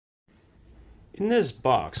In this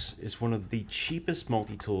box is one of the cheapest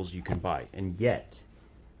multi-tools you can buy, and yet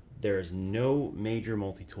there is no major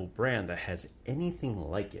multi-tool brand that has anything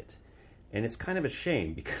like it. And it's kind of a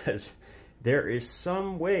shame because there is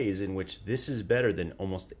some ways in which this is better than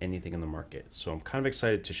almost anything in the market. So I'm kind of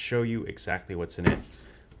excited to show you exactly what's in it.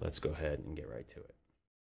 Let's go ahead and get right to it.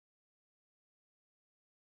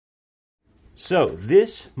 So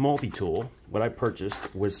this multi-tool, what I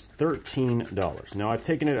purchased, was $13. Now I've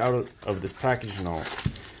taken it out of the package and I'll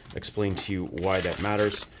explain to you why that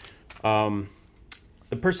matters. The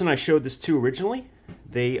person I showed this to originally,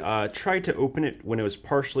 they tried to open it when it was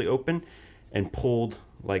partially open and pulled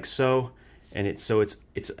like so, and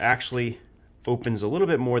it's actually opens a little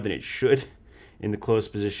bit more than it should in the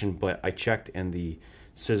closed position, but I checked and the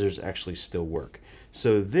scissors actually still work.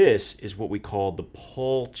 So this is what we call the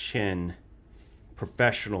Paul Chen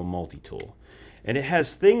Professional Multi-Tool, and it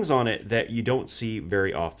has things on it that you don't see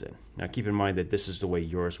very often. Now keep in mind that this is the way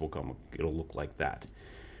yours will come. It'll look like that.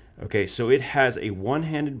 Okay, so it has a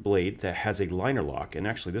one-handed blade that has a liner lock, and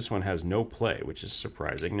actually this one has no play, which is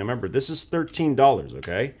surprising. Now remember, this is $13,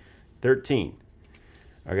 okay? 13.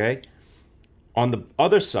 Okay? On the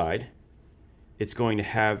other side, it's going to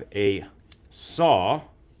have a saw,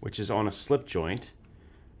 which is on a slip joint,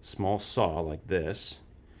 small saw like this.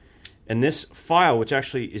 And this file, which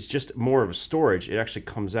actually is just more of a storage, it actually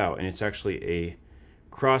comes out, and it's actually a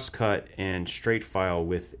cross-cut and straight file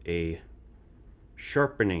with a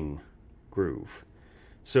sharpening groove.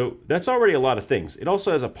 So that's already a lot of things. It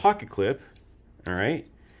also has a pocket clip, all right?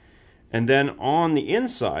 And then on the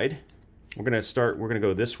inside, we're gonna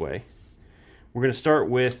go this way. We're gonna start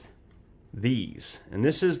with these. And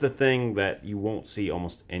this is the thing that you won't see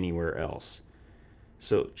almost anywhere else.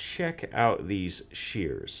 So check out these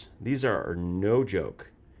shears. These are no joke.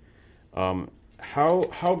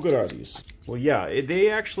 How good are these? Well, yeah, they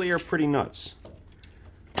actually are pretty nuts.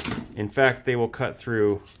 In fact, they will cut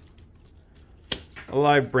through a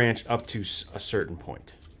live branch up to a certain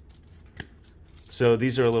point. So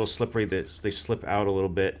these are a little slippery. They slip out a little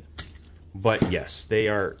bit. But yes, they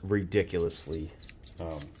are ridiculously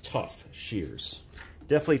tough shears.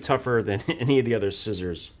 Definitely tougher than any of the other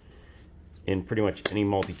scissors in pretty much any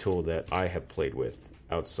multi-tool that I have played with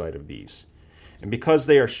outside of these. And because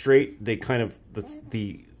they are straight, they kind of,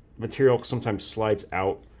 the material sometimes slides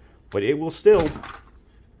out, but it'll still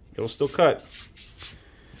cut.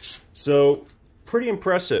 So pretty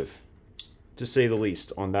impressive, to say the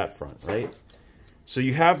least, on that front, right? So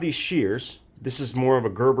you have these shears. This is more of a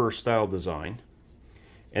Gerber style design.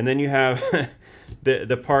 And then you have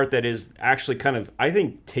the part that is actually kind of, I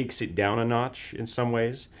think, takes it down a notch in some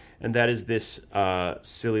ways. And that is this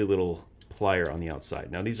silly little plier on the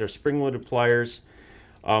outside. Now these are spring-loaded pliers.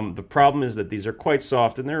 The problem is that these are quite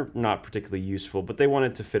soft and they're not particularly useful, but they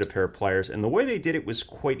wanted to fit a pair of pliers, and the way they did it was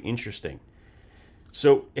quite interesting.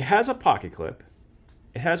 So it has a pocket clip,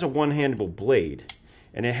 it has a one-handable blade,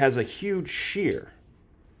 and it has a huge shear.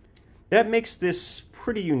 That makes this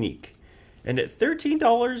pretty unique. And at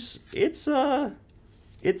 $13,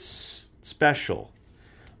 it's special.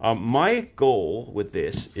 My goal with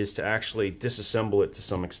this is to actually disassemble it to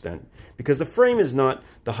some extent, because the frame is not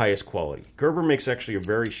the highest quality. Gerber makes actually a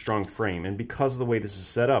very strong frame, and because of the way this is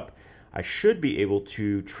set up, I should be able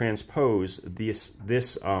to transpose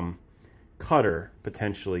this cutter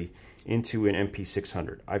potentially into an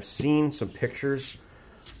MP600. I've seen some pictures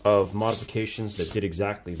of modifications that did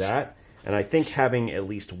exactly that, and I think having at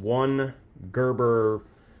least one Gerber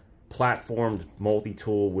platformed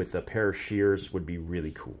multi-tool with a pair of shears would be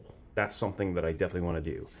really cool. That's something that I definitely want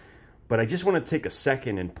to do. But I just want to take a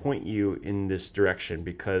second and point you in this direction,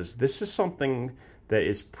 because this is something that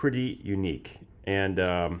is pretty unique, and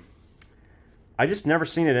I just never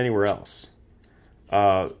seen it anywhere else.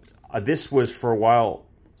 This was for a while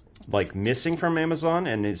like missing from Amazon,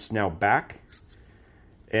 and it's now back.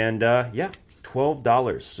 And yeah,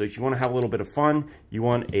 $12. So if you want to have a little bit of fun, you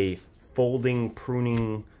want a folding,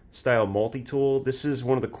 pruning style multi-tool, this is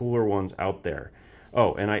one of the cooler ones out there.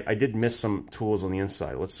 Oh, and I did miss some tools on the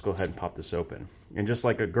inside. Let's go ahead and pop this open. And just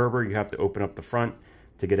like a Gerber, you have to open up the front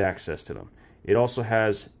to get access to them. It also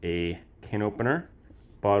has a can opener,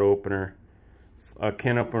 bottle opener, a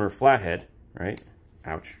can opener flathead, right?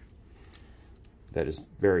 Ouch. That is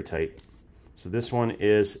very tight. So this one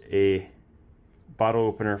is a bottle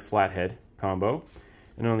opener flathead combo.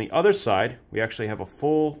 And on the other side, we actually have a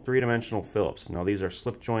full three-dimensional Phillips. Now these are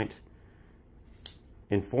slip joint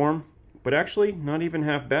in form, but actually not even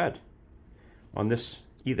half bad on this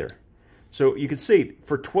either. So you can see,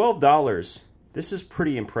 for $12, this is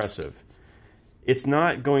pretty impressive. It's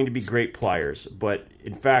not going to be great pliers, but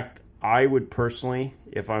in fact, I would personally,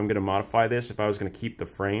 if I'm going to modify this, if I was going to keep the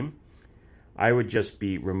frame, I would just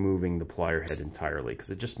be removing the plier head entirely, because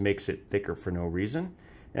it just makes it thicker for no reason.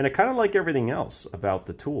 And I kind of like everything else about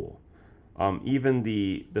the tool. Even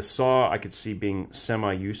the saw I could see being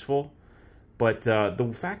semi-useful, but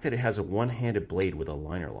the fact that it has a one-handed blade with a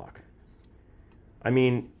liner lock. I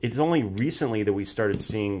mean, it's only recently that we started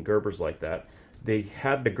seeing Gerbers like that. They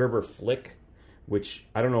had the Gerber Flick, which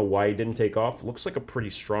I don't know why it didn't take off. Looks like a pretty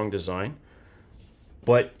strong design.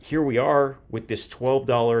 But here we are with this $12,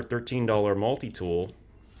 $13 multi-tool,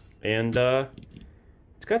 and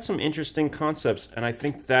it's got some interesting concepts, and I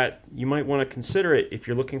think that you might want to consider it if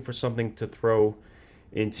you're looking for something to throw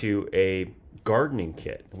into a gardening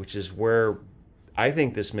kit, which is where I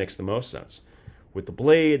think this makes the most sense. With the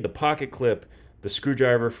blade, the pocket clip, the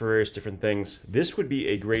screwdriver for various different things, this would be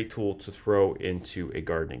a great tool to throw into a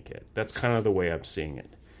gardening kit. That's kind of the way I'm seeing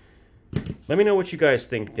it. Let me know what you guys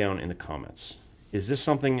think down in the comments. Is this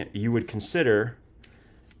something you would consider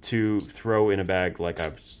to throw in a bag like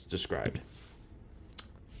I've described?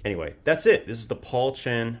 Anyway, that's it. This is the Paul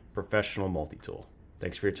Chen Professional Multi-Tool.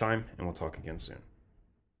 Thanks for your time, and we'll talk again soon.